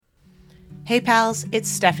Hey pals, it's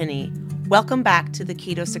Stephanie. Welcome back to the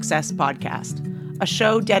Keto Success Podcast, a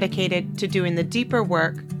show dedicated to doing the deeper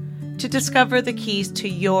work to discover the keys to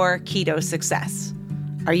your keto success.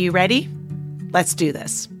 Are you ready? Let's do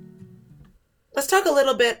this. Let's talk a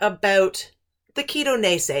little bit about the keto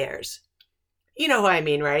naysayers. You know who I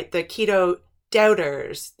mean, right? The keto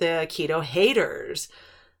doubters, the keto haters,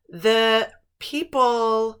 the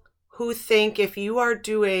people who think if you are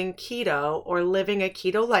doing keto or living a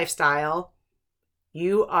keto lifestyle,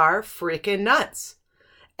 you are freaking nuts.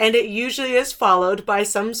 And it usually is followed by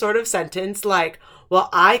some sort of sentence like, well,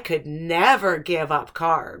 I could never give up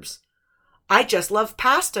carbs. I just love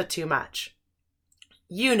pasta too much.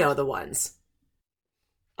 You know the ones.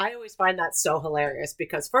 I always find that so hilarious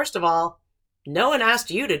because first of all, no one asked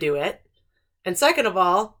you to do it. And second of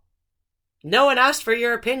all, no one asked for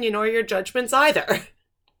your opinion or your judgments either.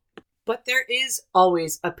 But there is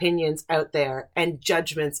always opinions out there and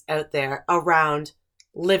judgments out there around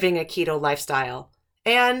living a keto lifestyle.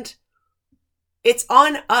 And it's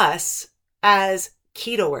on us as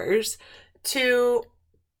ketoers to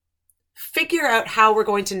figure out how we're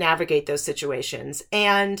going to navigate those situations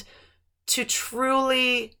and to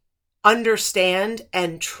truly understand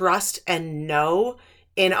and trust and know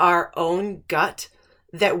in our own gut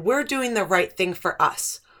that we're doing the right thing for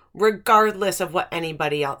us, regardless of what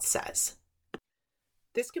anybody else says.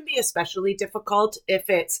 This can be especially difficult if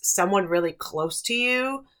it's someone really close to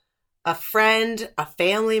you, a friend, a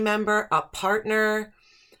family member, a partner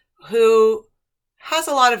who has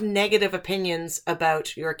a lot of negative opinions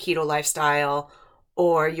about your keto lifestyle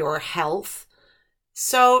or your health.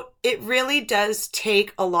 So it really does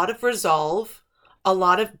take a lot of resolve, a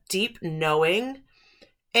lot of deep knowing,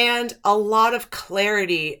 and a lot of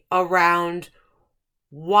clarity around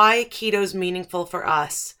why keto is meaningful for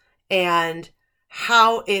us and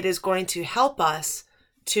how it is going to help us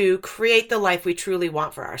to create the life we truly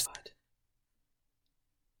want for ourselves.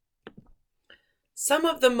 Some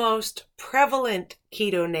of the most prevalent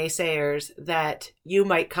keto naysayers that you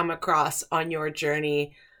might come across on your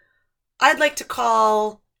journey, I'd like to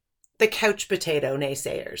call the couch potato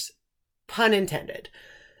naysayers, pun intended.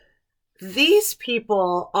 These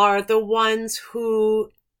people are the ones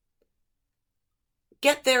who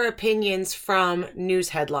get their opinions from news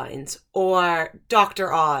headlines or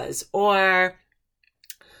Dr. Oz, or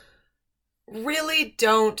really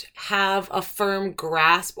don't have a firm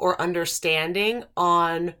grasp or understanding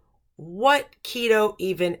on what keto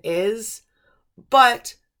even is,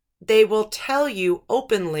 but they will tell you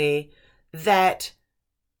openly that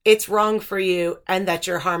it's wrong for you and that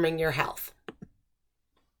you're harming your health.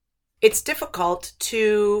 It's difficult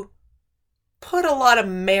to put a lot of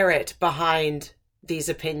merit behind these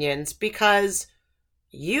opinions because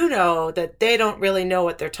you know that they don't really know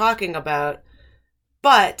what they're talking about,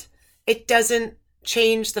 but it doesn't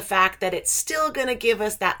change the fact that it's still going to give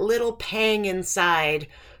us that little pang inside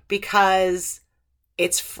because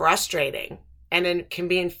it's frustrating and it can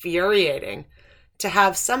be infuriating to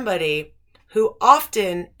have somebody who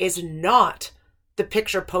often is not the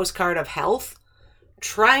picture postcard of health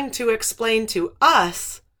trying to explain to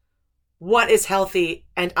us what is healthy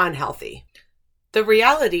and unhealthy. The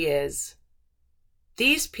reality is,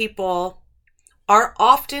 these people are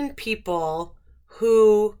often people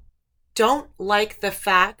who don't like the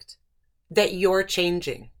fact that you're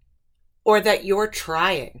changing, or that you're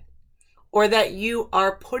trying, or that you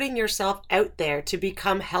are putting yourself out there to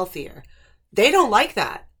become healthier. They don't like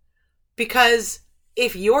that because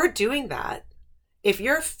if you're doing that, if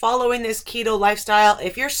you're following this keto lifestyle,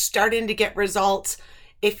 if you're starting to get results,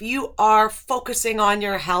 if you are focusing on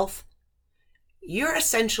your health, you're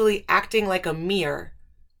essentially acting like a mirror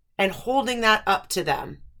and holding that up to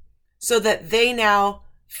them so that they now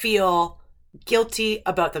feel guilty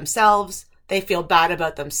about themselves. They feel bad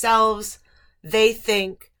about themselves. They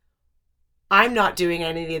think, I'm not doing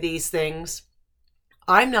any of these things.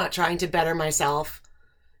 I'm not trying to better myself.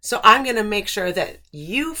 So I'm going to make sure that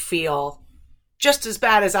you feel just as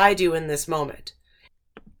bad as I do in this moment.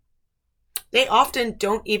 They often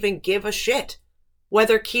don't even give a shit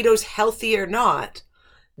whether keto's healthy or not.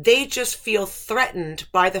 They just feel threatened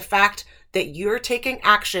by the fact that you're taking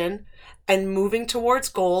action and moving towards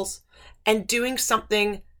goals and doing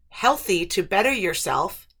something healthy to better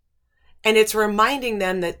yourself. And it's reminding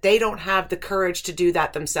them that they don't have the courage to do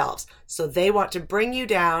that themselves. So they want to bring you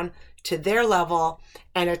down to their level,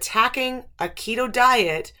 and attacking a keto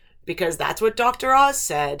diet because that's what Dr. Oz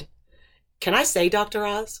said. Can I say Dr.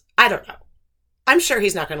 Oz? I don't know. I'm sure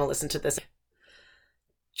he's not going to listen to this.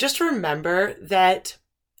 Just remember that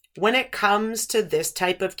when it comes to this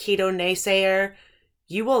type of keto naysayer,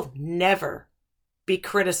 you will never be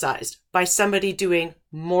criticized by somebody doing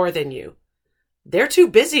more than you. They're too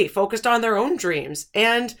busy focused on their own dreams,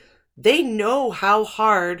 and they know how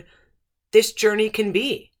hard this journey can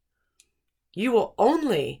be. You will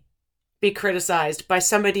only be criticized by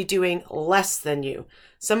somebody doing less than you,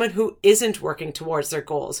 someone who isn't working towards their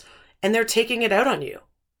goals, and they're taking it out on you.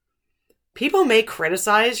 People may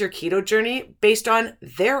criticize your keto journey based on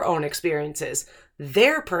their own experiences,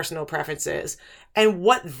 their personal preferences, and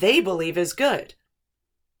what they believe is good.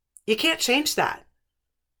 You can't change that.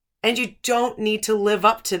 And you don't need to live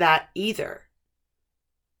up to that either.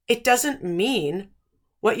 It doesn't mean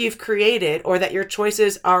what you've created or that your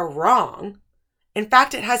choices are wrong. In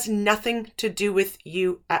fact, it has nothing to do with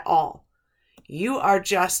you at all. You are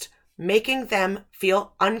just making them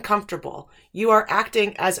feel uncomfortable. You are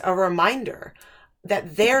acting as a reminder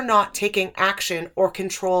that they're not taking action or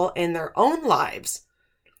control in their own lives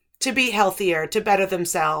to be healthier, to better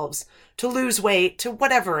themselves, to lose weight, to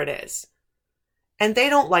whatever it is. And they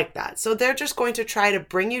don't like that. So they're just going to try to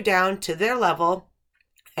bring you down to their level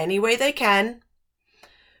any way they can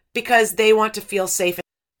because they want to feel safe.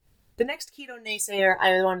 The next keto naysayer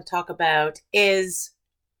I want to talk about is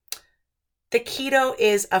the keto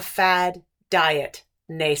is a fad diet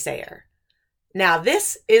naysayer. Now,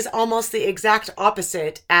 this is almost the exact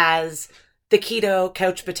opposite as the keto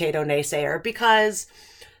couch potato naysayer because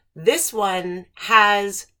this one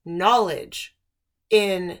has knowledge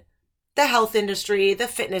in the health industry, the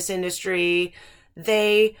fitness industry.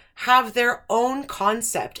 They have their own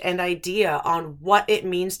concept and idea on what it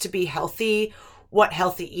means to be healthy, what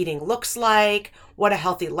healthy eating looks like, what a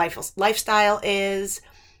healthy lifestyle is.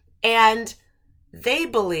 And they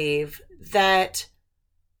believe that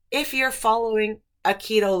if you're following a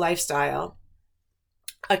keto lifestyle,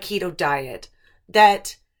 a keto diet,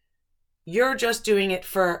 that you're just doing it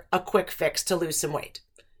for a quick fix to lose some weight.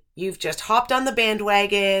 You've just hopped on the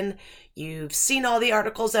bandwagon. You've seen all the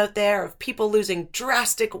articles out there of people losing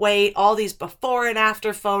drastic weight, all these before and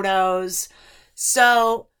after photos.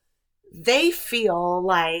 So they feel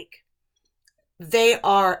like they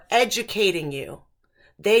are educating you.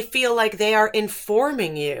 They feel like they are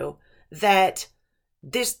informing you that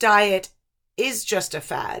this diet is just a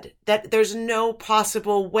fad, that there's no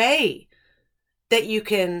possible way that you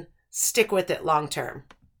can stick with it long term.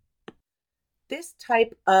 This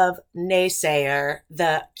type of naysayer,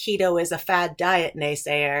 the keto is a fad diet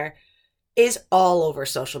naysayer, is all over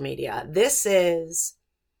social media. This is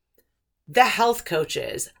the health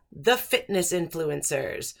coaches, the fitness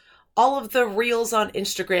influencers, all of the reels on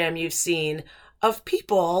Instagram you've seen of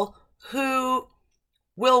people who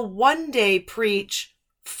will one day preach,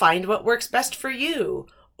 find what works best for you,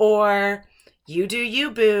 or you do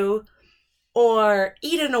you, boo, or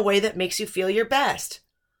eat in a way that makes you feel your best,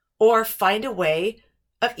 or find a way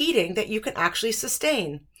of eating that you can actually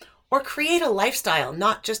sustain, or create a lifestyle,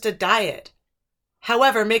 not just a diet.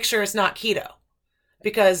 However, make sure it's not keto,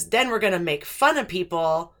 because then we're going to make fun of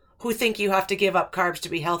people who think you have to give up carbs to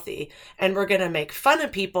be healthy. And we're going to make fun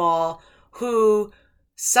of people who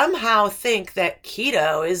somehow think that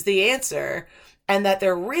keto is the answer and that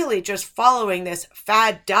they're really just following this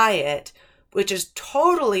fad diet, which is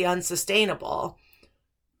totally unsustainable,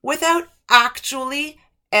 without actually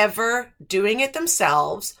ever doing it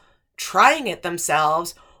themselves, trying it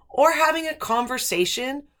themselves, or having a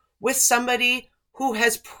conversation with somebody who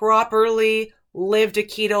has properly lived a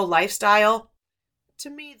keto lifestyle. To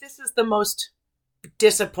me, this is the most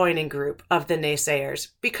disappointing group of the naysayers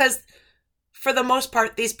because for the most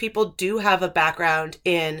part, these people do have a background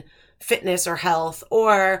in fitness or health,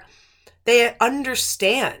 or they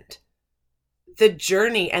understand the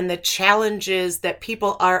journey and the challenges that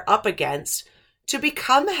people are up against to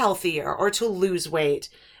become healthier or to lose weight.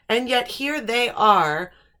 And yet here they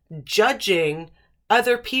are judging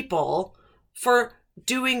other people for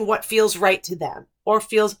doing what feels right to them or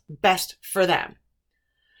feels best for them.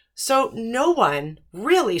 So no one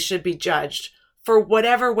really should be judged for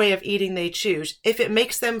whatever way of eating they choose if it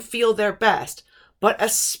makes them feel their best, but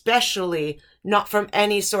especially not from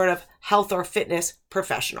any sort of health or fitness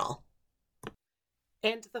professional.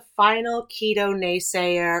 And the final keto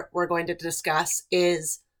naysayer we're going to discuss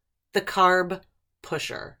is the carb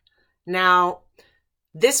pusher. Now,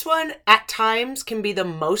 this one at times can be the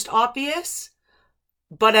most obvious,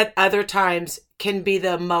 but at other times can be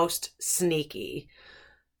the most sneaky.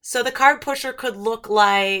 So the carb pusher could look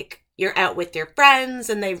like you're out with your friends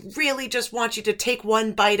and they really just want you to take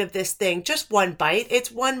one bite of this thing. Just one bite.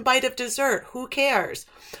 It's one bite of dessert. Who cares?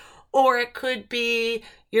 Or it could be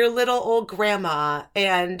your little old grandma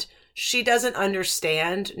and she doesn't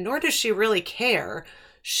understand, nor does she really care.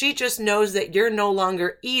 She just knows that you're no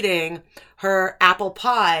longer eating her apple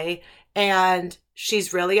pie, and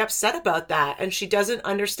she's really upset about that. And she doesn't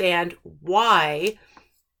understand why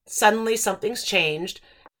suddenly something's changed.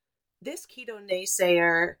 This keto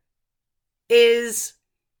naysayer is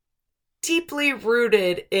deeply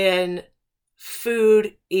rooted in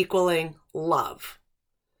food equaling love.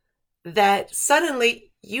 That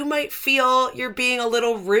suddenly you might feel you're being a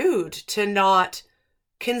little rude to not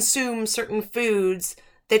consume certain foods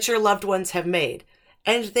that your loved ones have made.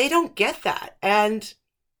 And they don't get that. And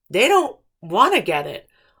they don't want to get it.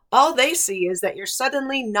 All they see is that you're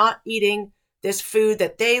suddenly not eating this food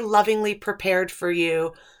that they lovingly prepared for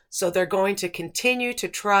you. So they're going to continue to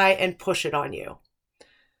try and push it on you.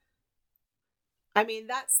 I mean,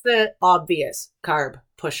 that's the obvious carb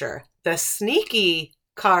pusher. The sneaky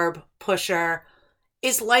carb pusher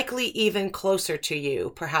is likely even closer to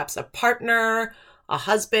you, perhaps a partner, a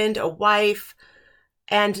husband, a wife,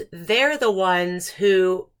 and they're the ones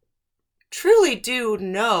who truly do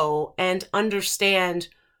know and understand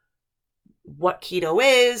what keto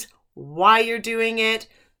is, why you're doing it.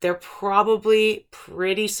 They're probably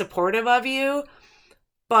pretty supportive of you,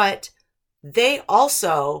 but they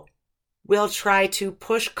also will try to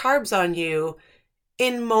push carbs on you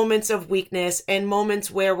in moments of weakness and moments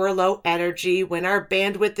where we're low energy, when our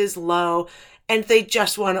bandwidth is low, and they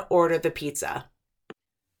just want to order the pizza.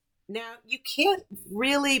 Now, you can't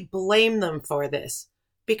really blame them for this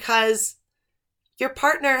because your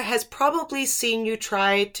partner has probably seen you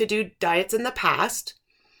try to do diets in the past,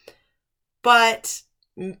 but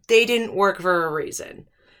they didn't work for a reason.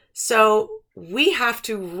 So we have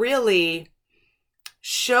to really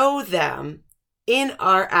show them in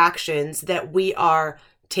our actions that we are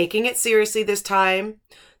taking it seriously this time,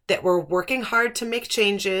 that we're working hard to make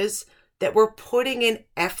changes, that we're putting in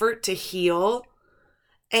effort to heal,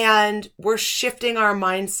 and we're shifting our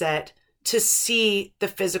mindset to see the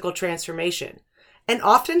physical transformation. And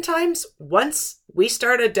oftentimes, once we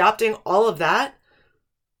start adopting all of that,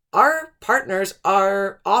 our partners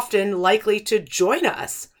are often likely to join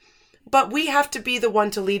us. But we have to be the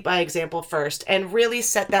one to lead by example first and really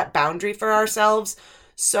set that boundary for ourselves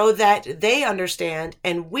so that they understand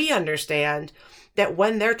and we understand that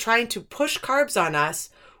when they're trying to push carbs on us,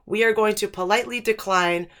 we are going to politely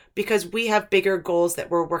decline because we have bigger goals that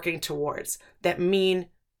we're working towards that mean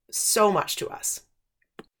so much to us.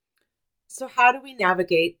 So how do we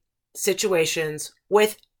navigate situations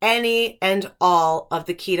with any and all of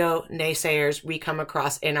the keto naysayers we come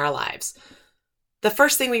across in our lives? The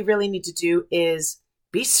first thing we really need to do is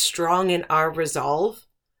be strong in our resolve,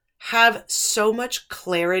 have so much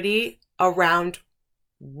clarity around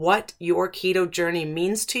what your keto journey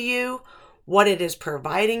means to you, what it is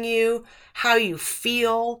providing you, how you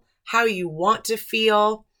feel, how you want to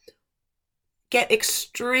feel. Get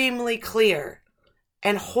extremely clear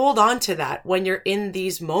and hold on to that when you're in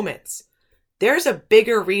these moments. There's a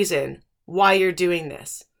bigger reason why you're doing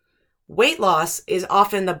this. Weight loss is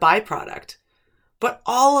often the byproduct. But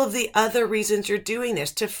all of the other reasons you're doing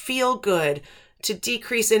this, to feel good, to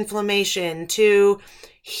decrease inflammation, to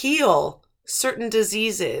heal certain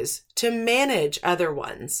diseases, to manage other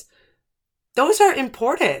ones, those are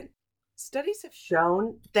important. Studies have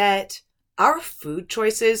shown that our food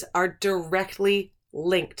choices are directly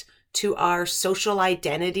linked to our social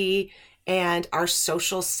identity and our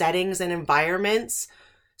social settings and environments.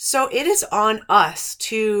 So it is on us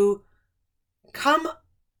to come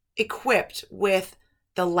equipped with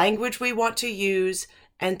the language we want to use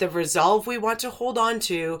and the resolve we want to hold on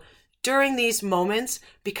to during these moments,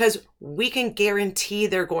 because we can guarantee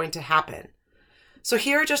they're going to happen. So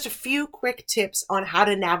here are just a few quick tips on how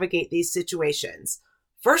to navigate these situations.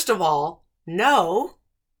 First of all, no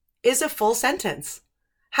is a full sentence.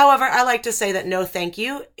 However, I like to say that no thank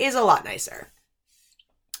you is a lot nicer.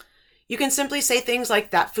 You can simply say things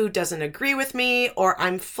like, that food doesn't agree with me, or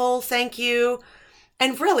I'm full, thank you.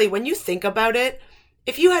 And really, when you think about it,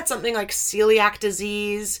 if you had something like celiac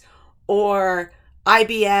disease or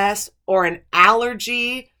IBS or an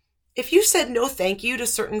allergy, if you said no thank you to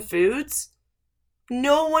certain foods,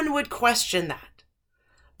 no one would question that.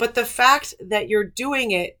 But the fact that you're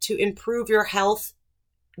doing it to improve your health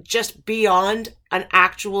just beyond an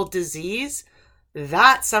actual disease,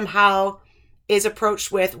 that somehow is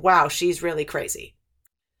approached with, wow, she's really crazy.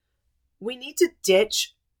 We need to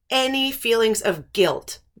ditch any feelings of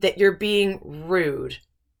guilt that you're being rude.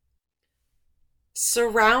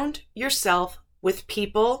 Surround yourself with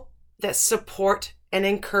people that support and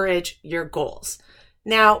encourage your goals.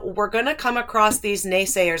 Now, we're going to come across these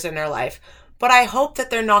naysayers in our life, but I hope that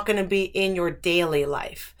they're not going to be in your daily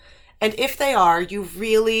life. And if they are, you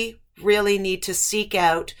really, really need to seek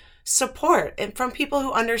out support and from people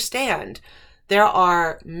who understand. There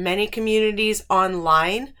are many communities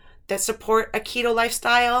online that support a keto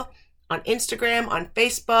lifestyle on Instagram, on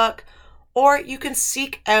Facebook, or you can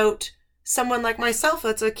seek out someone like myself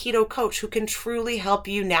that's a keto coach who can truly help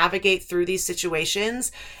you navigate through these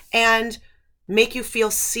situations and make you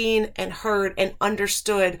feel seen and heard and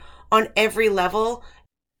understood on every level.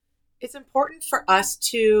 It's important for us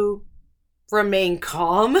to remain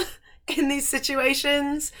calm in these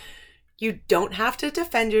situations. You don't have to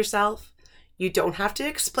defend yourself. You don't have to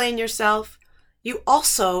explain yourself. You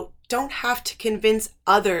also don't have to convince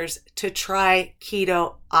others to try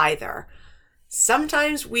keto either.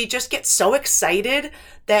 Sometimes we just get so excited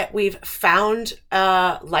that we've found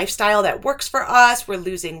a lifestyle that works for us. We're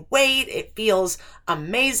losing weight. It feels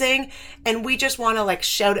amazing. And we just want to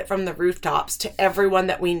shout it from the rooftops to everyone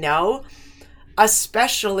that we know,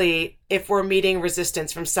 especially if we're meeting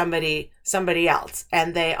resistance from somebody else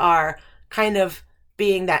and they are kind of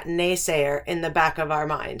being that naysayer in the back of our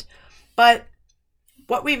mind. But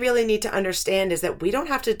what we really need to understand is that we don't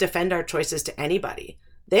have to defend our choices to anybody.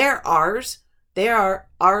 They're ours. They are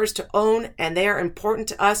ours to own, and they are important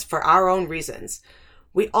to us for our own reasons.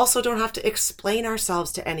 We also don't have to explain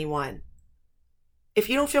ourselves to anyone. If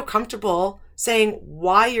you don't feel comfortable saying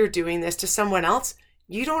why you're doing this to someone else,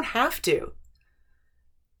 you don't have to.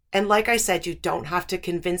 And like I said, you don't have to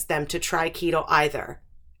convince them to try keto either.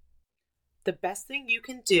 The best thing you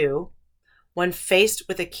can do when faced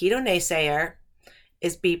with a keto naysayer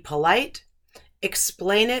is be polite,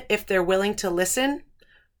 explain it if they're willing to listen,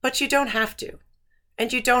 but you don't have to.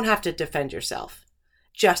 And you don't have to defend yourself.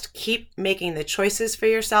 Just keep making the choices for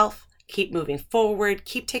yourself, keep moving forward,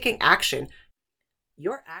 keep taking action.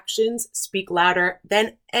 Your actions speak louder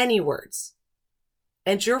than any words.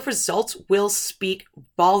 And your results will speak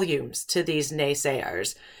volumes to these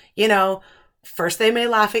naysayers. First they may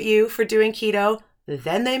laugh at you for doing keto,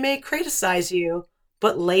 then they may criticize you,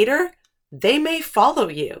 but later they may follow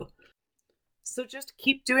you. So just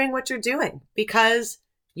keep doing what you're doing because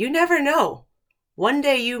you never know. One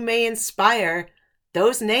day you may inspire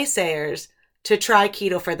those naysayers to try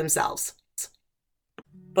keto for themselves.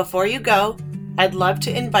 Before you go, I'd love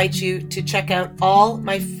to invite you to check out all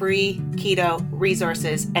my free keto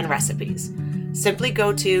resources and recipes. Simply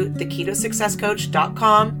go to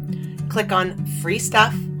theketosuccesscoach.com, click on free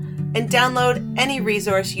stuff, and download any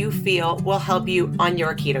resource you feel will help you on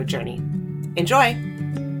your keto journey. Enjoy!